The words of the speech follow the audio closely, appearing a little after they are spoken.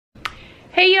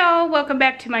Hey y'all, welcome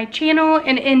back to my channel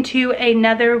and into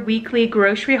another weekly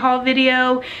grocery haul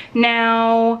video.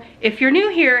 Now, if you're new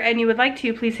here and you would like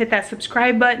to, please hit that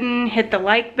subscribe button, hit the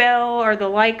like bell or the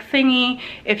like thingy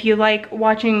if you like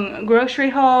watching grocery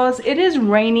hauls. It is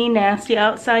rainy, nasty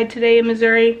outside today in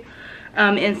Missouri,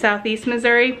 in southeast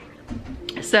Missouri.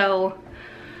 So,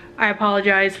 I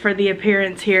apologize for the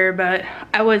appearance here, but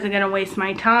I wasn't gonna waste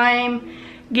my time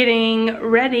getting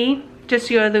ready just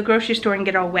to go to the grocery store and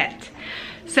get all wet.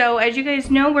 So as you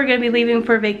guys know, we're gonna be leaving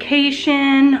for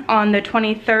vacation on the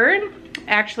 23rd,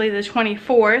 actually the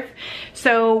 24th.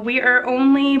 So we are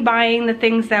only buying the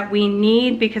things that we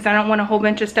need because I don't want a whole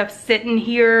bunch of stuff sitting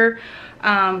here.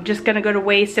 Just gonna go to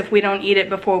waste if we don't eat it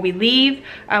before we leave.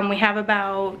 We have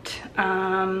about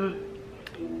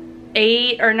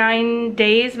 8 or 9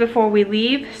 days before we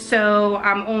leave. So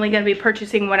I'm only gonna be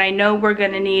purchasing what I know we're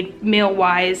gonna need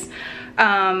meal-wise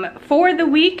for the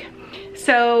week.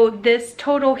 So this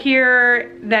total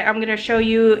here that I'm gonna show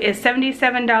you is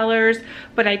 $77,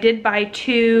 but I did buy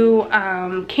 2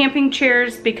 camping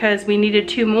chairs because we needed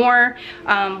 2 more,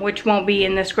 which won't be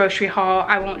in this grocery haul.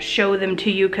 I won't show them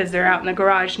to you because they're out in the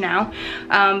garage now.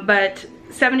 But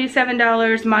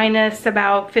 $77 minus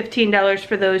about $15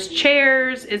 for those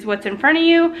chairs is what's in front of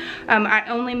you. I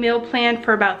only meal planned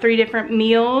for about 3 different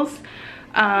meals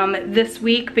this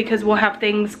week because we'll have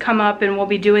things come up and we'll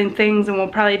be doing things and we'll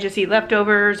probably just eat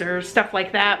leftovers or stuff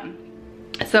like that.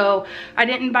 So I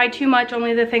didn't buy too much,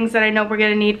 only the things that I know we're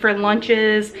gonna need for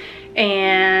lunches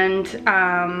and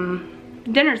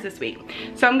dinners this week.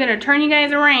 So I'm gonna turn you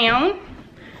guys around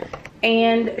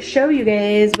and show you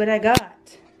guys what I got.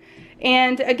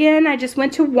 And again, I just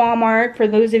went to Walmart. For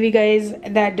those of you guys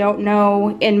that don't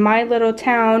know, in my little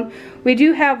town, we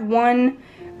do have one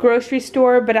grocery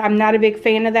store, but I'm not a big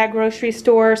fan of that grocery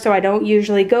store, so I don't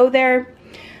usually go there.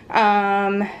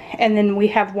 And then we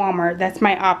have Walmart. That's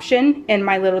my option in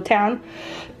my little town.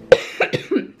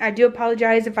 I do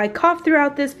apologize if I cough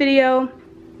throughout this video.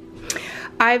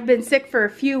 I've been sick for a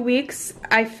few weeks.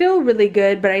 I feel really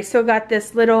good, but I still got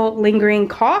this little lingering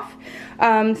cough.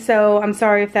 So I'm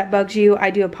sorry if that bugs you.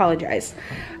 I do apologize.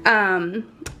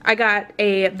 I got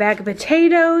a bag of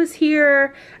potatoes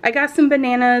here. I got some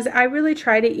bananas. I really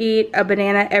try to eat a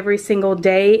banana every single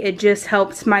day. It just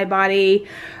helps my body,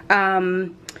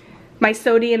 my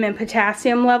sodium and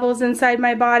potassium levels inside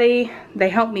my body. They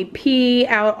help me pee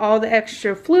out all the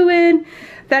extra fluid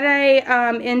that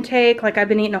I intake. Like I've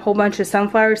been eating a whole bunch of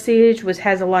sunflower seeds, which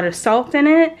has a lot of salt in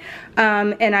it.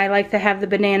 And I like to have the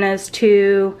bananas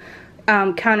to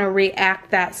kind of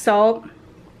react that salt.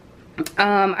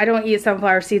 I don't eat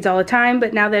sunflower seeds all the time,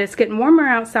 but now that it's getting warmer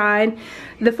outside,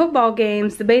 the football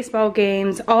games, the baseball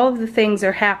games, all of the things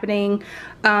are happening.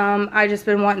 I just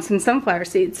been wanting some sunflower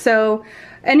seeds. So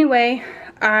anyway,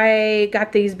 I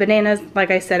got these bananas.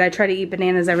 Like I said, I try to eat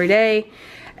bananas every day.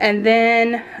 And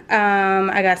then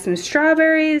I got some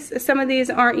strawberries. Some of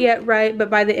these aren't yet ripe, but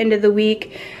by the end of the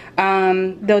week,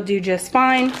 they'll do just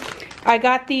fine. I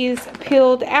got these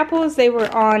peeled apples. They were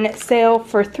on sale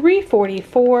for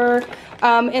 $3.44.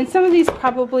 And some of these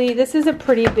probably, this is a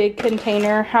pretty big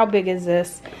container. How big is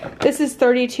this? This is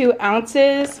 32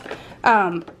 ounces.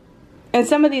 And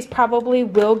some of these probably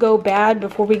will go bad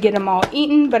before we get them all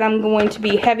eaten, but I'm going to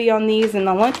be heavy on these in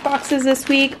the lunch boxes this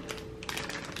week.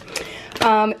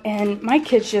 And my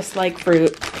kids just like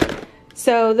fruit.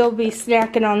 So they'll be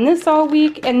snacking on this all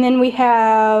week. And then we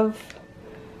have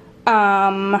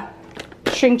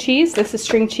string cheese. This is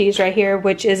string cheese right here,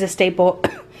 which is a staple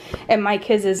in my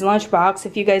kids' lunchbox.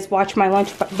 If you guys watch my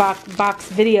lunchbox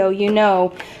video, you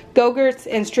know Go-Gurts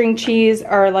and string cheese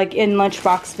are like in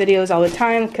lunchbox videos all the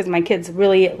time because my kids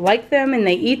really like them and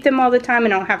they eat them all the time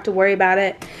and I don't have to worry about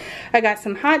it. I got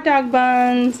some hot dog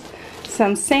buns,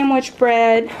 some sandwich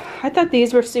bread. I thought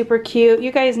these were super cute.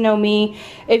 You guys know me.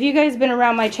 If you guys been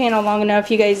around my channel long enough,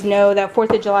 you guys know that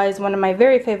 4th of July is one of my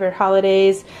very favorite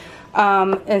holidays.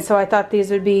 And so I thought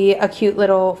these would be a cute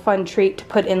little fun treat to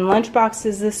put in lunch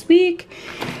boxes this week.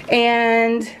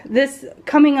 And this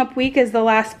coming up week is the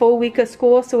last full week of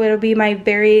school, so it'll be my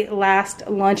very last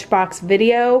lunchbox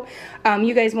video.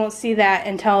 You guys won't see that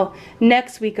until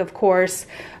next week, of course.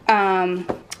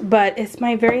 But it's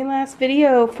my very last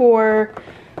video for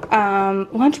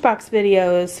lunchbox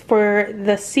videos for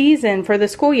the season, for the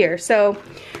school year. So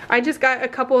I just got a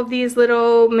couple of these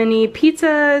little mini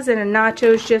pizzas and a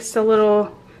nachos, just a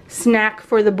little snack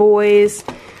for the boys.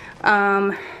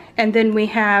 And then we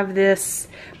have this,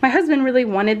 my husband really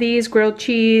wanted these grilled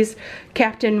cheese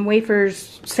Captain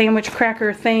Wafers sandwich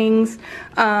cracker things.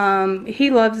 He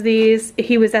loves these.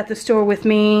 He was at the store with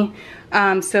me.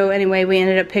 So anyway, we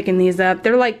ended up picking these up.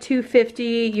 They're like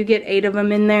 $2.50. You get 8 of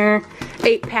them in there.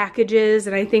 8 packages,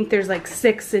 and I think there's like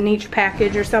 6 in each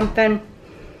package or something.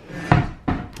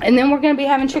 And then we're going to be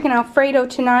having chicken Alfredo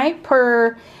tonight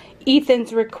per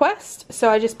Ethan's request. So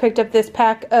I just picked up this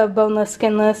pack of boneless,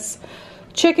 skinless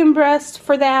chicken breast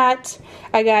for that.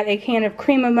 I got a can of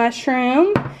cream of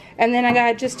mushroom. And then I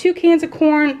got just 2 cans of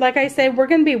corn. Like I said, we're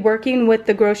going to be working with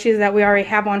the groceries that we already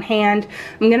have on hand.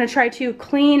 I'm going to try to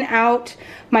clean out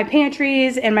my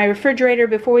pantries and my refrigerator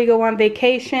before we go on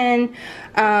vacation.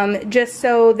 Just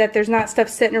so that there's not stuff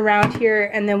sitting around here.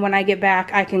 And then when I get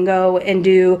back, I can go and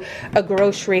do a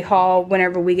grocery haul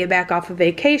whenever we get back off of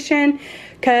vacation.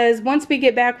 Because once we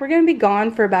get back, we're going to be gone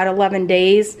for about 11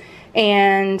 days.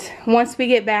 And once we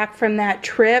get back from that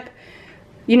trip,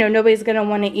 you know, nobody's going to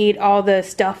want to eat all the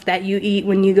stuff that you eat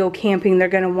when you go camping. They're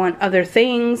going to want other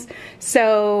things.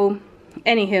 So,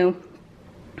 anywho,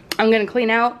 I'm going to clean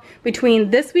out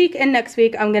between this week and next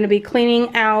week. I'm going to be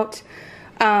cleaning out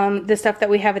the stuff that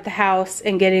we have at the house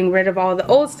and getting rid of all the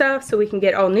old stuff so we can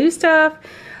get all new stuff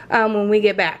when we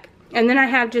get back. And then I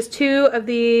have just 2 of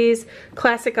these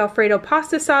classic Alfredo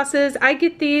pasta sauces. I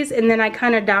get these and then I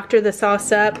kind of doctor the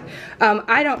sauce up.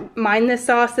 I don't mind this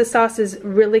sauce. This sauce is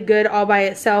really good all by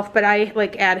itself, but I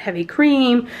like add heavy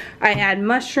cream. I add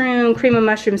mushroom, cream of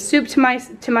mushroom soup to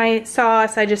my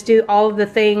sauce. I just do all of the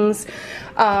things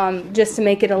just to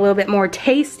make it a little bit more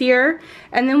tastier.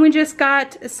 And then we just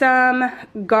got some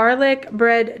garlic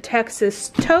bread Texas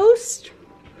toast.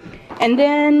 And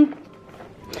then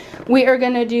we are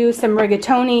going to do some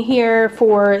rigatoni here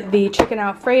for the chicken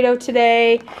Alfredo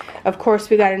today. Of course,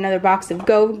 we got another box of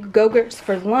Go-Gurts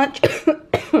for lunch.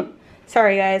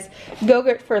 Sorry, guys.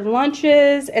 Go-Gurt for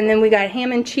lunches. And then we got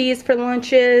ham and cheese for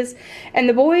lunches. And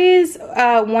the boys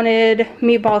wanted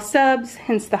meatball subs,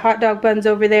 hence the hot dog buns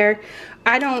over there.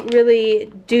 I don't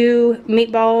really do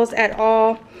meatballs at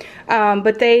all.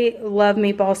 But they love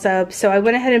meatball subs, so I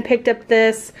went ahead and picked up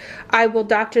this. I will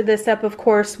doctor this up, of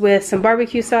course, with some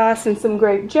barbecue sauce and some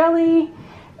grape jelly.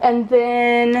 And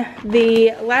then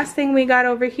the last thing we got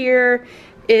over here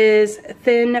is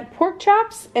thin pork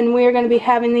chops, and we are going to be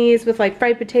having these with like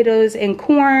fried potatoes and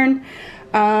corn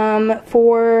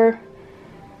for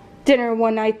dinner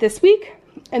one night this week.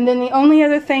 And then the only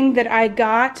other thing that I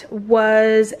got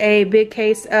was a big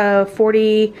case of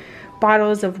 40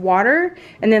 bottles of water,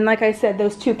 and then like I said,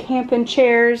 those 2 camping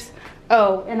chairs.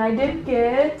 Oh, and I did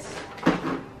get,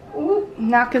 ooh,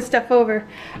 knocking stuff over.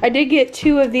 I did get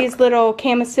 2 of these little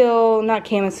camisole, not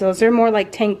camisoles, they're more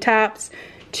like tank tops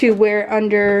to wear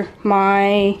under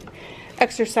my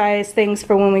exercise things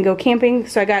for when we go camping.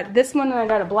 So I got this one and I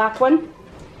got a black one.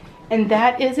 And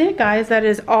that is it, guys. That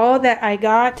is all that I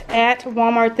got at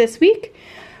Walmart this week.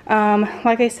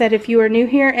 Like I said, if you are new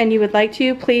here and you would like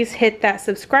to, please hit that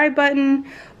subscribe button,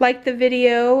 like the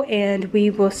video, and we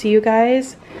will see you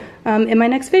guys in my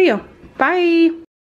next video. Bye!